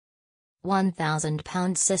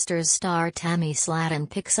1,000-pound Sisters star Tammy Slaton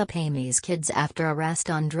picks up Amy's kids after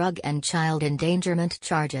arrest on drug and child endangerment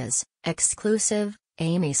charges. Exclusive: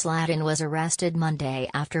 Amy Slaton was arrested Monday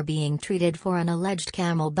after being treated for an alleged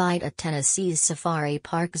camel bite at Tennessee's Safari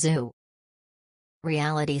Park Zoo.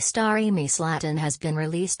 Reality star Amy Slaton has been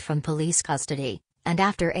released from police custody, and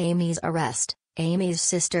after Amy's arrest, Amy's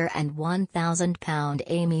sister and 1,000-pound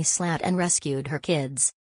Amy Slaton rescued her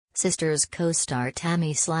kids. Sisters co-star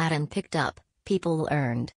Tammy Slaton picked up, People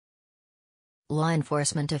learned. Law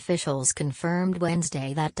enforcement officials confirmed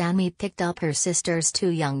Wednesday that Tammy picked up her sister's two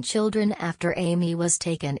young children after Amy was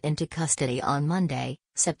taken into custody on Monday,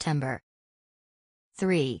 September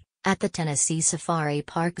 3, at the Tennessee Safari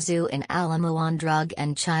Park Zoo in Alamo on drug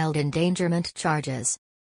and child endangerment charges.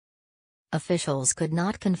 Officials could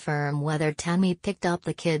not confirm whether Tammy picked up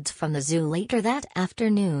the kids from the zoo later that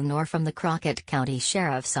afternoon or from the Crockett County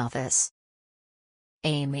Sheriff's Office.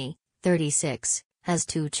 Amy, 36, has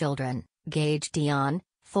two children, Gage Dion,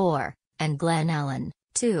 4, and Glenn Allen,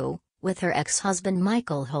 2, with her ex-husband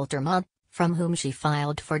Michael Holterman, from whom she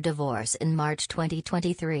filed for divorce in March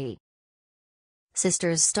 2023.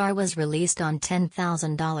 Sisters star was released on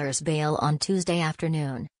 $10,000 bail on Tuesday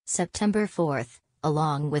afternoon, September 4,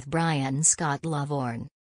 along with Brian Scott Lavorne.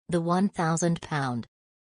 The 1,000-pound.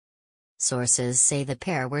 Sources say the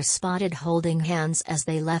pair were spotted holding hands as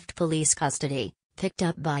they left police custody, picked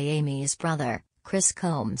up by Amy's brother, Chris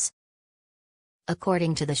Combs.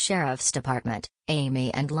 According to the Sheriff's Department,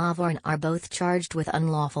 Amy and Lavorne are both charged with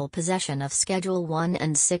unlawful possession of Schedule 1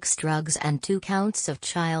 and 6 drugs and 2 counts of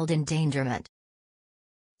child endangerment.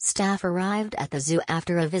 Staff arrived at the zoo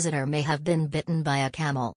after a visitor may have been bitten by a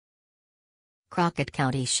camel. Crockett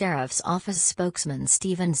County Sheriff's Office spokesman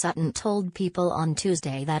Stephen Sutton told People on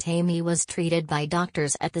Tuesday that Amy was treated by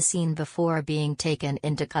doctors at the scene before being taken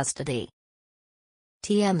into custody.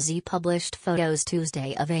 TMZ published photos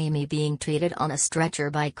Tuesday of Amy being treated on a stretcher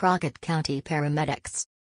by Crockett County paramedics.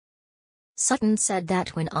 Sutton said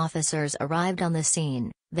that when officers arrived on the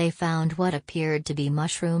scene, they found what appeared to be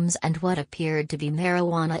mushrooms and what appeared to be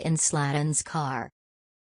marijuana in Slaton's car.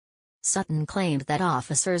 Sutton claimed that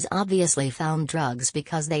officers obviously found drugs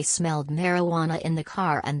because they smelled marijuana in the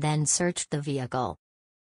car and then searched the vehicle.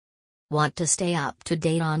 Want to stay up to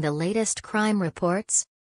date on the latest crime reports?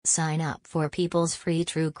 Sign up for People's free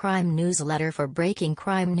true crime newsletter for breaking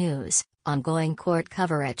crime news, ongoing court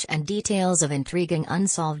coverage and details of intriguing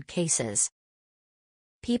unsolved cases.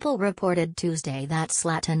 People reported Tuesday that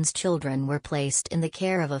Slaton's children were placed in the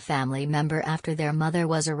care of a family member after their mother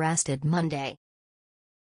was arrested Monday.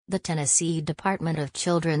 The Tennessee Department of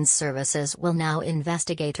Children's Services will now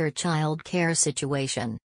investigate her child care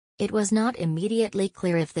situation. It was not immediately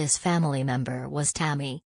clear if this family member was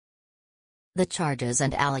Tammy. The charges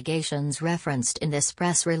and allegations referenced in this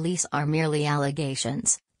press release are merely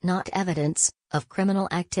allegations, not evidence, of criminal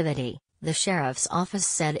activity, the sheriff's office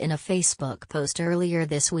said in a Facebook post earlier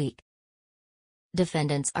this week.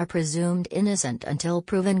 Defendants are presumed innocent until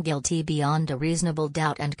proven guilty beyond a reasonable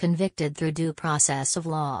doubt and convicted through due process of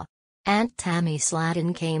law. Aunt Tammy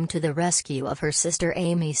Slaton came to the rescue of her sister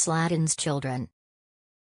Amy Slaton's children.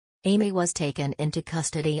 Amy was taken into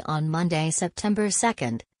custody on Monday, September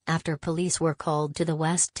 2, after police were called to the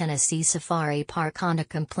West Tennessee Safari Park on a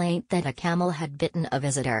complaint that a camel had bitten a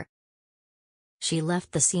visitor. She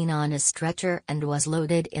left the scene on a stretcher and was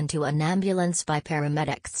loaded into an ambulance by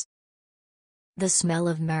paramedics. The smell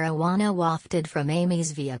of marijuana wafted from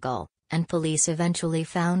Amy's vehicle, and police eventually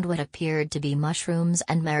found what appeared to be mushrooms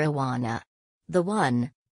and marijuana. The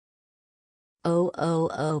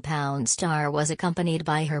 1,000-pound star was accompanied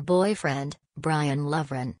by her boyfriend, Brian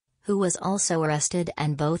Lavorne, who was also arrested,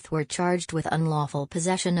 and both were charged with unlawful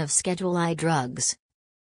possession of Schedule I drugs,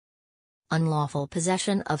 unlawful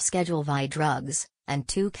possession of Schedule I drugs, and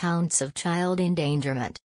 2 counts of child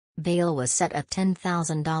endangerment. Bail was set at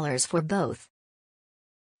 $10,000 for both.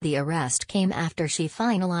 The arrest came after she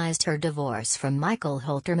finalized her divorce from Michael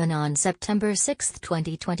Holterman on September 6,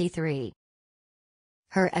 2023.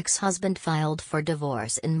 Her ex-husband filed for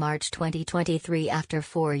divorce in March 2023 after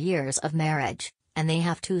 4 years of marriage, and they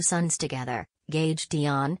have 2 sons together, Gage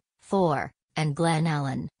Dion, 4, and Glenn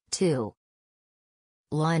Allen, 2.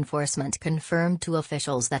 Law enforcement confirmed to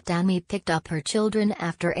officials that Tammy picked up her children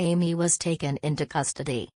after Amy was taken into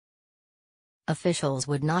custody. Officials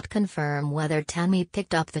would not confirm whether Tammy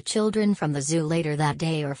picked up the children from the zoo later that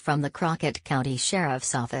day or from the Crockett County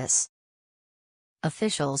Sheriff's Office.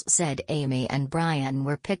 Officials said Amy and Brian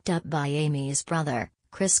were picked up by Amy's brother,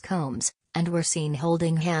 Chris Combs, and were seen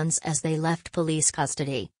holding hands as they left police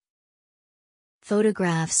custody.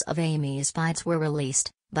 Photographs of Amy's bites were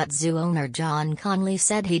released, but zoo owner John Conley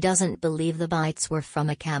said he doesn't believe the bites were from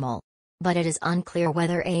a camel. But it is unclear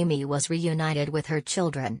whether Amy was reunited with her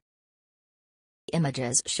children.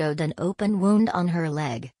 Images showed an open wound on her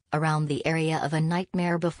leg, around the area of a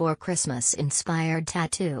Nightmare Before Christmas-inspired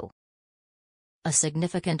tattoo. A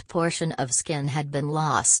significant portion of skin had been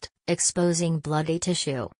lost, exposing bloody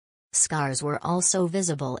tissue. Scars were also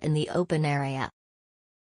visible in the open area.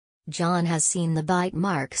 John has seen the bite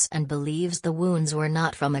marks and believes the wounds were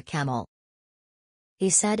not from a camel. He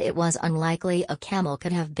said it was unlikely a camel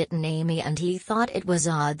could have bitten Amy and he thought it was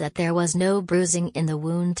odd that there was no bruising in the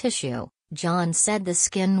wound tissue. John said the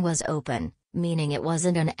skin was open, meaning it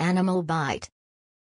wasn't an animal bite.